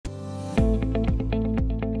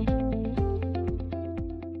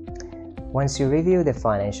Once you review the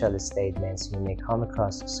financial statements, you may come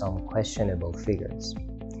across some questionable figures.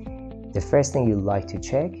 The first thing you'd like to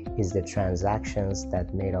check is the transactions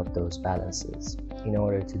that made up those balances. In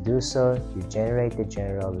order to do so, you generate the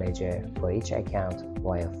general ledger for each account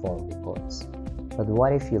via form reports. But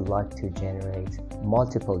what if you'd like to generate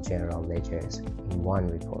multiple general ledgers in one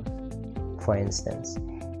report? For instance,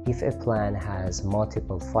 if a plan has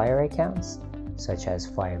multiple fire accounts, such as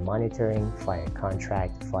fire monitoring, fire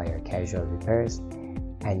contract, fire casual repairs,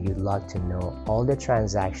 and you'd like to know all the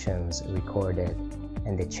transactions recorded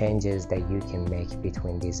and the changes that you can make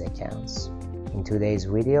between these accounts. In today's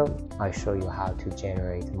video, I'll show you how to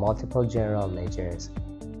generate multiple general ledgers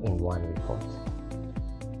in one report.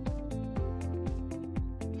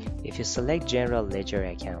 If you select General Ledger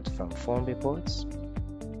Account from Form Reports,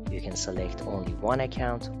 you can select only one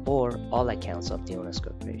account or all accounts of the Owners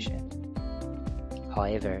Corporation.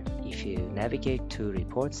 However, if you navigate to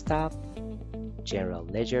Reports tab, General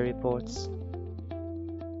Ledger Reports,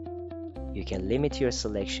 you can limit your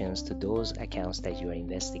selections to those accounts that you are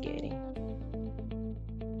investigating.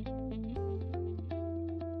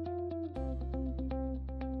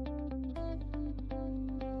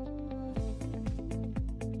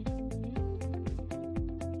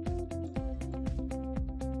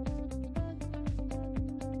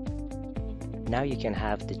 Now you can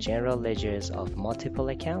have the general ledgers of multiple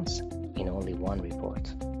accounts in only one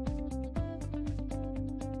report.